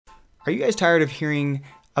Are you guys tired of hearing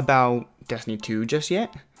about Destiny 2 just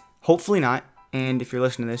yet? Hopefully not. And if you're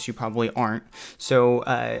listening to this, you probably aren't. So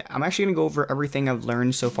I'm actually going to go over everything I've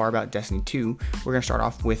learned so far about Destiny 2. We're going to start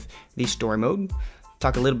off with the story mode,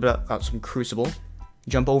 talk a little bit about some Crucible,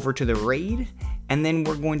 jump over to the raid, and then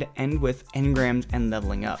we're going to end with engrams and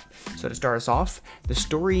leveling up. So to start us off, the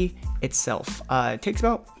story itself takes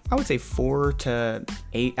about, I would say, 4 to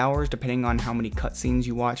 8 hours, depending on how many cutscenes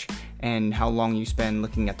you watch and how long you spend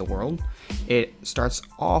looking at the world. It starts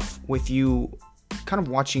off with you kind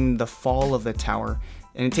of watching the fall of the tower,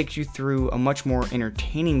 and it takes you through a much more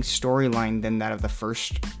entertaining storyline than that of the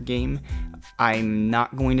first game. I'm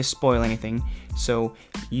not going to spoil anything, so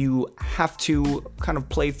you have to kind of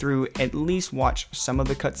play through, at least watch some of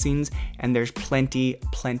the cutscenes, and there's plenty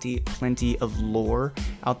of lore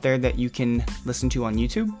out there that you can listen to on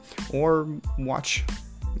YouTube or watch,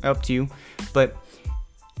 up to you. But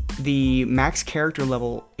the max character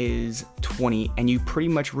level is 20, and you pretty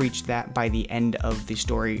much reach that by the end of the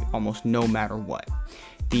story almost no matter what.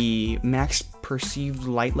 The max perceived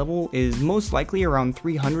light level is most likely around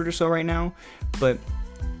 300 or so right now, but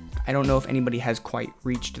I don't know if anybody has quite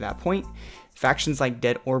reached that point. Factions like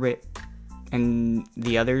Dead Orbit and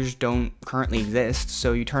the others don't currently exist,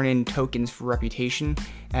 so you turn in tokens for reputation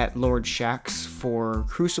at Lord Shaxx for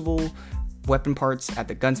Crucible, weapon parts at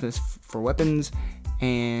the gunsmiths for weapons,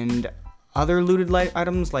 and other looted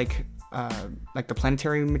items like the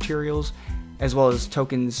planetary materials, as well as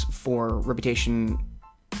tokens for reputation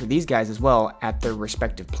for these guys as well at their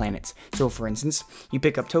respective planets. So for instance, you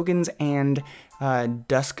pick up tokens and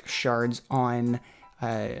dusk shards on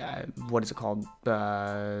what is it called?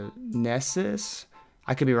 Nessus?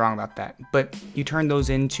 I could be wrong about that, but you turn those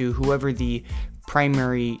into whoever the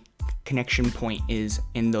primary connection point is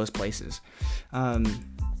in those places.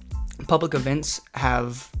 Public events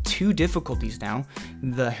have 2 difficulties now.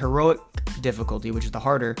 The heroic difficulty, which is the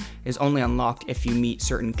harder, is only unlocked if you meet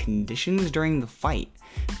certain conditions during the fight.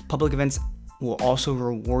 Public events will also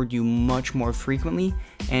reward you much more frequently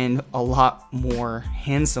and a lot more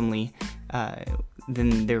handsomely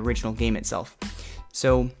than the original game itself.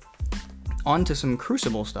 So on to some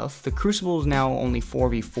Crucible stuff. The Crucible is now only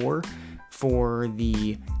 4v4 for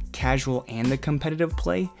the casual and the competitive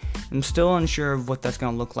play. I'm still unsure of what that's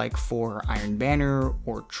going to look like for Iron Banner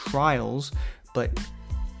or Trials, but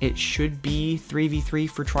it should be 3v3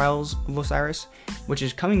 for Trials of Osiris, which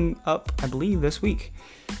is coming up, I believe, this week.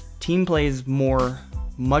 Team play is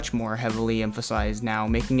much more heavily emphasized now,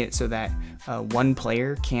 making it so that one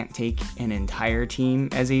player can't take an entire team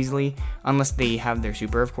as easily, unless they have their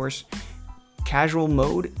super, of course. Casual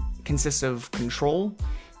mode consists of Control,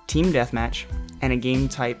 Team Deathmatch, and a game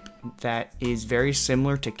type that is very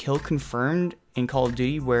similar to Kill Confirmed in Call of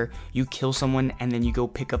Duty, where you kill someone and then you go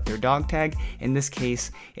pick up their dog tag. In this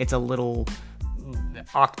case, it's a little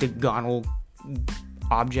octagonal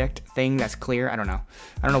object thing that's clear. I don't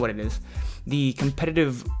know what it is. The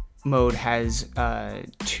competitive mode has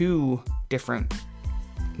 2 different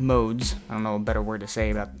modes. I don't know a better word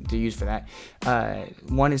to use for that.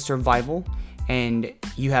 One is survival, and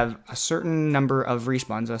you have a certain number of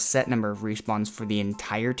respawns, a set number of respawns for the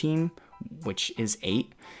entire team, which is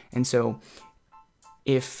 8. And so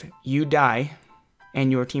if you die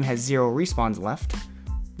and your team has 0 respawns left,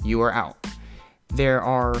 you are out. There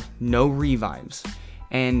are no revives.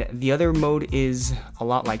 And the other mode is a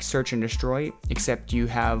lot like Search and Destroy, except you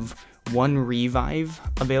have 1 revive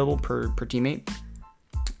available per teammate.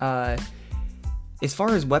 As far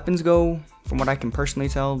as weapons go, from what I can personally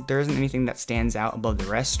tell, there isn't anything that stands out above the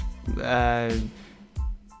rest.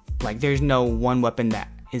 There's no one weapon that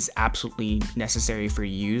is absolutely necessary for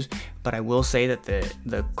you to use, but I will say that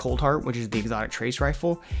the Cold Heart, which is the exotic trace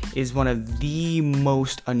rifle, is one of the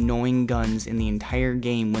most annoying guns in the entire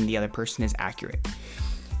game when the other person is accurate.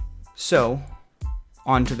 So,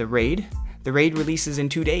 on to the raid. The raid releases in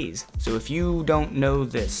 2 days, so if you don't know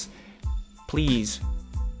this, please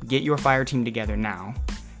get your fire team together now.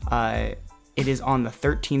 It is on the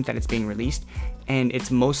 13th that it's being released, and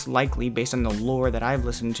it's most likely, based on the lore that I've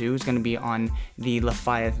listened to, is going to be on the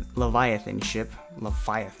Leviathan ship.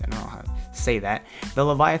 Leviathan, I don't know how to say that. The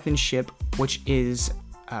Leviathan ship, which is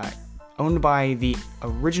owned by the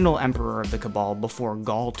original Emperor of the Cabal before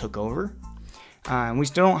Gaul took over. We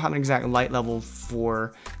still don't have an exact light level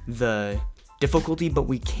for the difficulty, but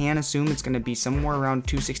we can assume it's going to be somewhere around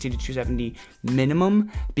 260 to 270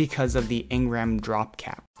 minimum because of the engram drop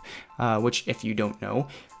cap, which, if you don't know,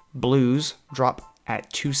 blues drop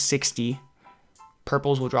at 260,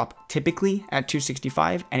 purples will drop typically at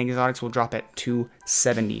 265, and exotics will drop at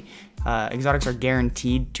 270. Exotics are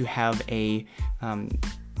guaranteed to have a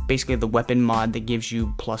basically the weapon mod that gives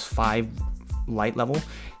you +5 light level.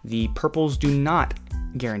 The purples do not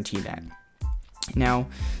guarantee that. Now,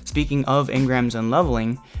 speaking of engrams and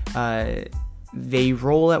leveling, they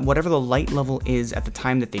roll at whatever the light level is at the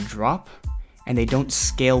time that they drop, and they don't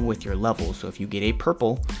scale with your level. So if you get a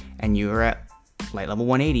purple and you're at light level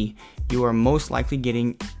 180, you are most likely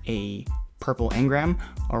getting a purple engram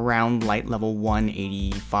around light level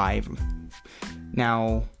 185.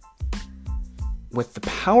 Now, with the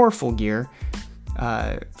powerful gear,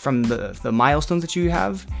 from the milestones that you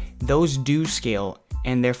have, those do scale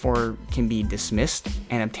and therefore can be dismissed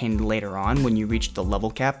and obtained later on when you reach the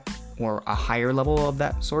level cap or a higher level of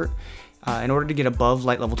that sort. In order to get above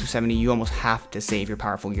light level 270, you almost have to save your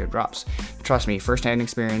powerful gear drops. Trust me, first-hand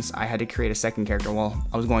experience, I had to create a second character. Well,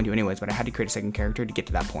 I was going to anyways, but I had to create a second character to get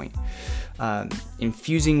to that point.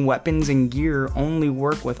 Infusing weapons and gear only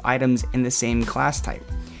work with items in the same class type.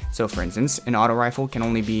 So for instance, an auto rifle can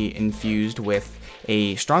only be infused with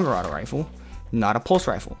a stronger auto rifle, not a pulse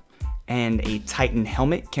rifle. And a Titan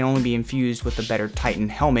helmet can only be infused with a better Titan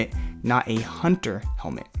helmet, not a hunter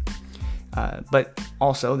helmet. But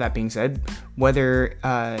also, that being said, whether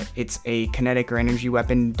it's a kinetic or energy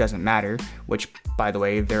weapon doesn't matter, which, by the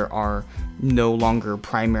way, there are no longer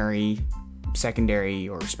primary, secondary,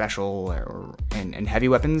 or special and heavy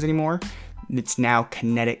weapons anymore. It's now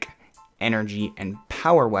kinetic, energy, and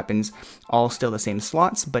power weapons, all still the same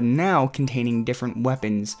slots, but now containing different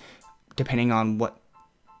weapons depending on what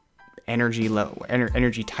energy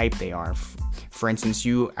type they are. For instance,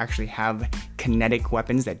 you actually have kinetic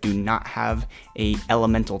weapons that do not have a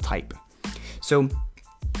elemental type. So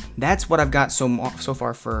that's what I've got so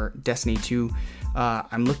far for Destiny 2.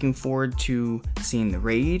 I'm looking forward to seeing the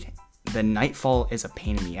raid. The Nightfall is a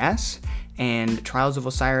pain in the ass, and Trials of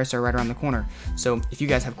Osiris are right around the corner. So if you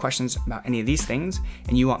guys have questions about any of these things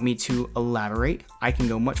and you want me to elaborate, I can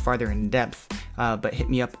go much farther in depth, but hit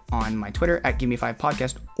me up on my Twitter at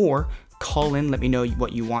GiveMe5Podcast, or call in, let me know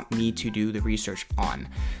what you want me to do the research on.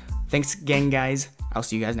 Thanks again, guys. I'll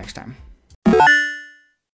see you guys next time.